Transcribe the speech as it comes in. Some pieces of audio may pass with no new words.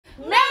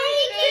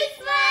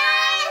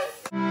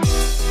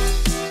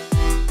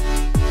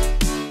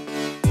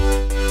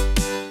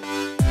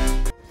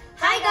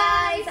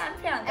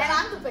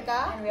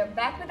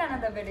back with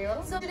another video.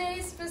 So today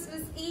is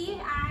Christmas Eve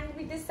and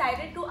we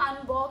decided to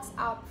unbox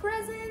our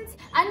presents.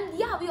 And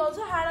yeah, we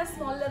also had a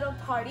small little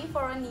party for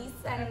our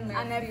niece and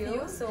a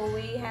nephew. So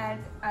we had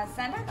a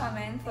Santa come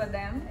in for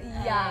them.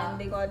 Yeah. And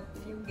they got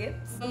few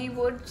gifts. We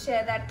would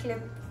share that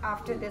clip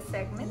after this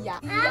segment. Yeah.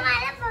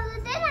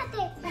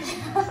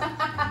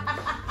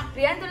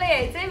 प्रिया तुला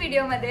यायचंय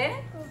video मध्ये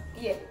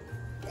ये.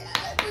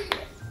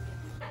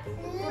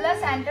 तुला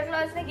Santa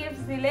Claus ने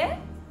gifts दिले?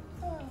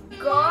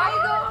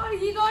 God,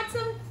 he got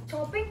some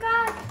Shopping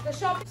cart. the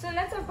shop. So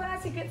let's open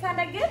our secret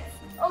Santa gifts.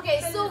 Okay,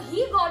 so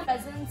he got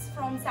presents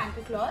from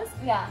Santa Claus.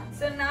 Yeah.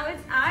 So now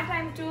it's our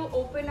time to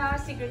open our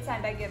secret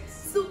Santa gifts.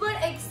 Super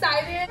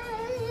excited.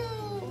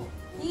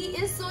 He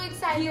is so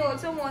excited. He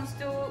also wants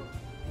to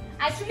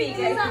Actually,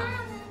 speak.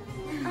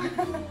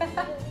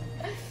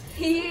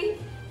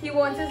 He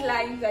wants his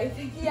lines, I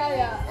think.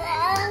 yeah.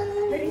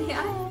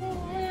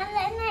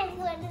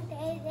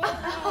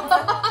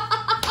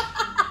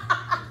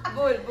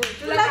 बोल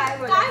तुला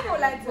काय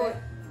बोलायचं?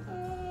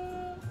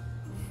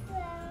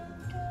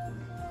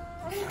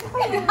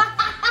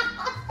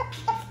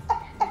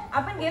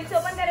 आपण gifts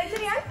open करायचं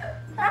रिया?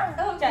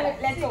 चल,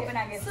 let's open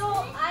our gifts. So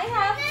I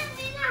have.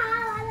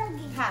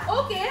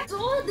 Okay. So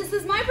this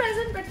is my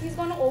present, but he's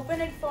gonna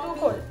open it for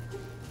me.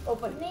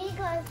 Open.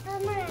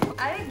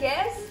 अरे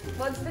guess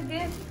what's the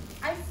gift?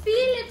 I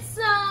feel it's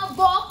a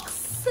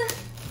box.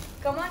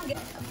 Come on,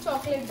 guess.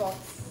 Chocolate box.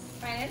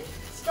 And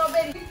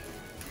Strawberry.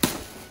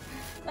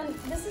 And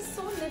this is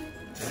so lit.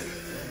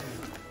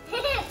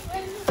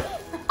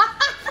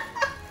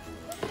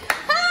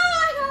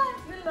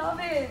 we love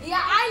it.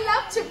 Yeah, I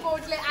love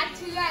Chipotle.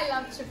 Actually, I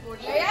love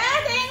Chipotle. Yeah,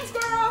 thanks,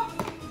 girl.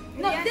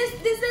 No, Yeah. this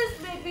is.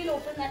 We'll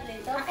open that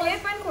later. हे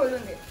पण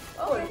खोलून दे.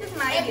 Okay. This is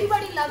my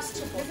Everybody gift. loves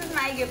Chipotle. This is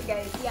my gift,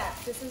 guys. Yeah,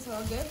 this is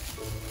her gift.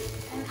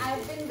 And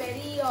I've been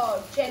very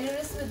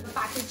generous with the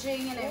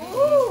packaging and everything.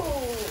 Ooh,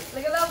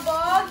 look at the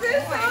box.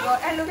 Oh my god,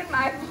 and look at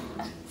my box.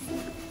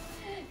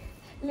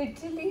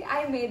 Literally, I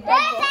made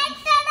that box.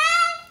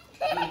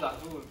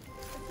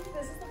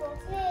 This is the box.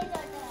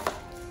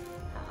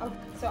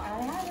 So I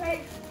have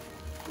like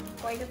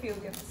quite a few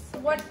gifts.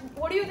 What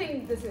do you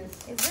think this is?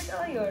 Is it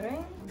a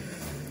earring?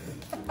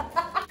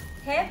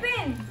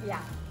 Hairpin?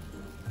 Yeah.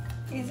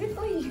 Is it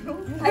for you?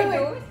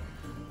 No.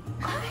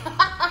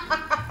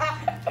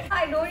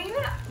 I don't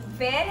even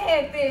wear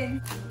hairpin.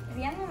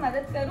 Riyan, मैं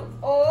मदद करूँ?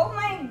 Oh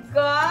my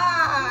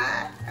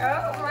god!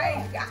 Oh my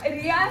god!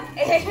 Riyan,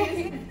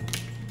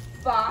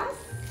 pass.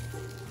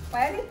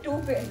 Why are there two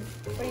pins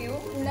for you?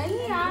 Nahi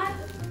yaar.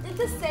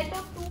 It's a set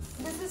of two.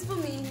 This is for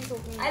me. He's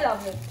opening. I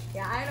love it.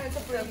 Yeah, I know it's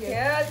a pretty gift.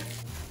 Yes.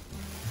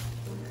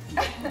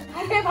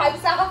 Hey, bhai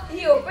sahab.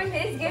 He opened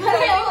his gift.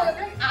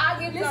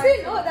 Listen,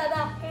 oh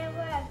dada.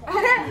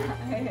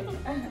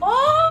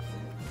 Oh,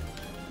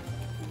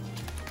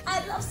 I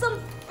love some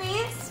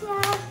face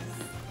masks.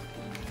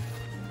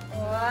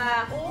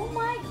 Wow. Oh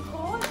my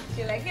god.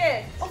 Do you like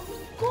it? Of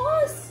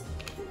course.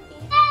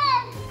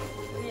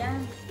 Yeah.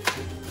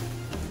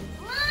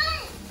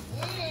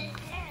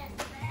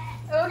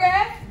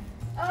 Okay.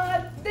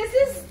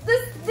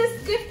 This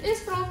gift is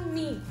from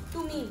me to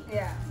me.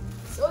 Yeah.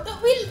 So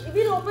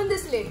we'll open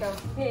this later.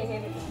 Hey.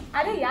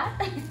 Arey yaar,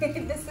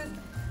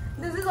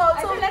 this is I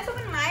also. thought let's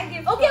open my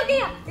gift. Okay,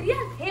 yeah. Riya,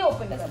 hey,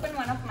 open Let's it. open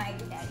one of my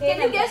gifts.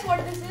 Can you guess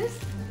what this is?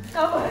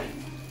 Cover.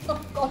 Of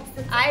course.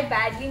 I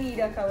badly need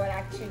a cover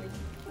actually.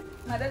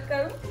 मदद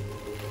करूँ?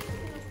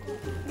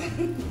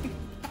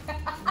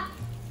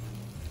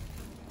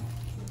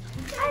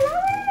 I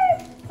love it.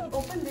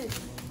 Open this.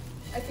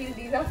 I feel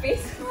these are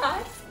face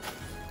masks.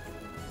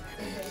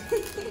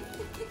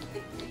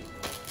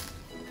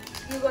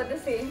 You got the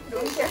same.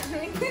 Don't tell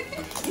me.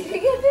 You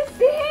get the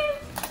same.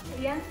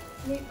 Yeah.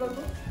 Me,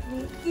 Babu. Me.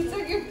 तिचं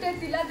gift आहे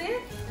तिला दे.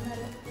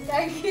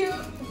 Thank you.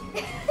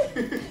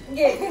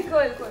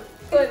 Cool.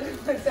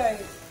 Sorry.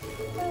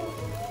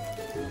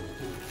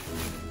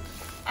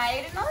 I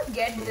did not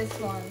get this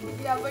one.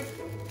 Yeah, but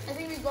I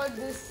think we got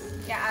this.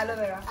 Yeah, aloe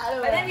vera.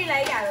 Aloe But vera. then we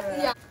like aloe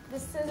vera. Yeah.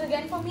 This is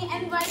again for me.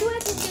 And why do I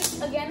think it's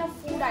again a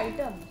food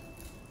item?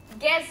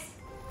 Guess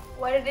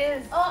what it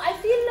is. I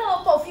feel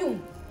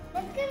perfume.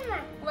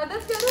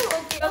 मदद करूँ?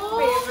 Okay. Oh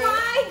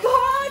my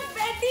god!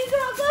 Betty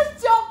Crocker's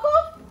Choco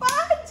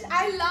Fudge!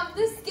 I love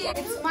this cake.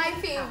 It's my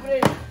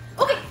favorite.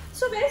 Okay,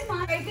 so where's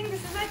mine? I think this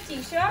is a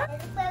t-shirt.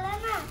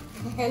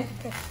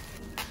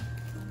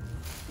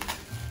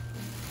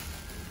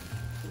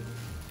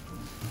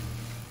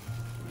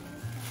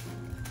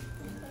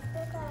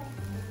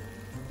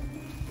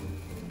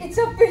 It's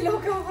a pillow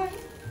cover.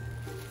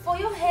 For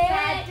your hair.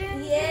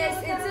 Satin Yes,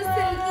 pillow it's a cover.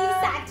 silky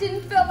satin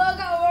pillow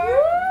cover.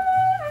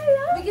 I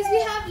love Because we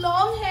have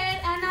long hair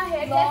and our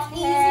hair long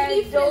gets hair,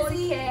 easily don't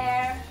frizzy.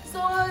 care.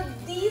 So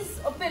these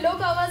pillow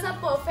covers are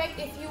perfect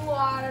if you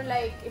are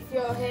like, if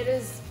your hair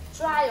is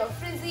dry or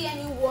frizzy and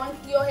you want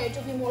your hair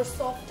to be more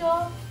softer.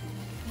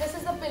 This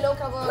is the pillow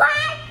cover.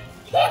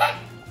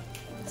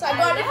 So I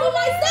got it for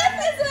myself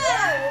as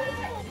well.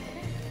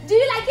 Do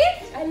you like it?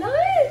 I love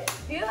it.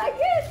 Do you like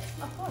it?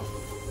 Of course.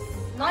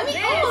 Not this.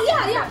 Oh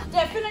yeah,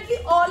 definitely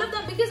all of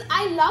them because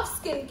I love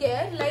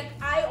skincare. Like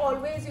I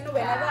always,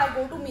 whenever I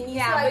go to mini,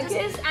 Yeah, so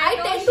because I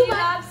know tend she to buy.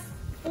 loves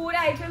food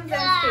items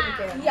and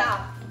skincare. Yeah,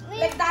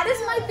 like that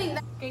is my thing.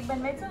 Cake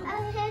बनवायचं?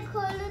 हे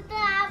खोलू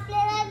तर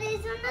आपल्याला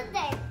दिसूनच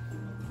जाईल.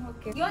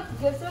 Okay. Your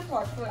gifts were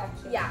thoughtful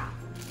actually. Yeah.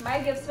 My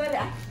gifts were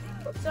that.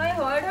 So I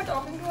heard her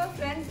talking to her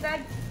friends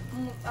that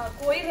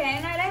कोई रह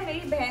ना रहा है, मेरी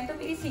बहन तो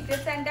मेरी सीक्रेट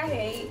सेंटा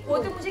है ही, वो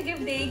तो मुझे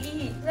गिफ्ट देगी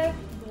ही. Like,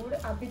 dude,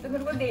 अभी तो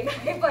मेरे को देना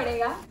ही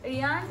पड़ेगा.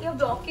 Riyan, you're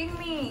blocking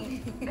me.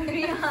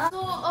 Riyan.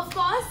 So of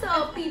course,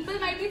 people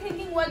might be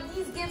thinking what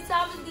these gifts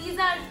are. But these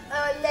are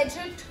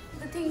legit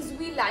the things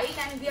we like,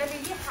 and we are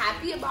really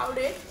happy about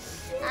it.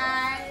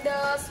 And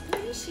so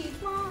many sheet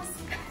masks.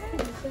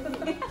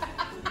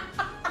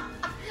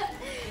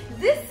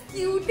 This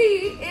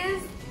cutie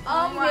is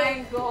Oh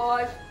my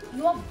god.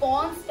 You are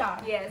porn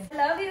star. Yes.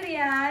 Love you,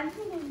 Riyan.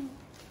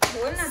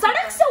 बोल ना.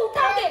 सड़क से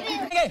उठा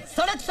के.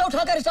 सड़क से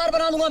उठाकर star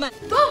बना दूंगा मैं.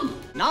 Boom.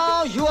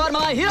 Now you are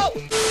my hero.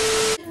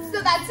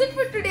 So that's it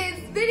for today's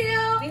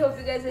video. We hope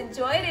you guys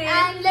enjoyed it.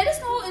 And let us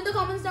know in the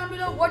comments down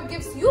below what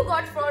gifts you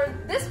got for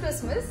this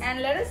Christmas.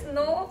 And let us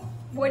know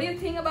what do you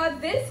think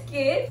about this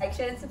kid. Like,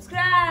 share and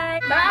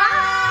subscribe.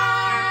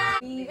 Bye.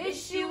 We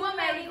wish you a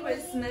Merry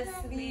Christmas.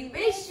 We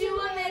wish you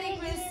a Merry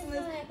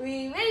Christmas.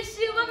 We wish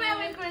you a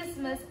Merry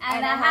Christmas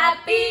and a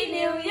Happy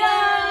New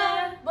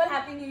Year. Well,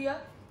 Happy New Year.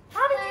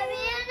 Happy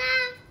New Year.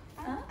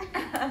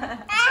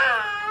 Mariana.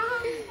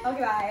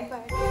 Okay,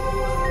 bye.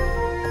 Bye.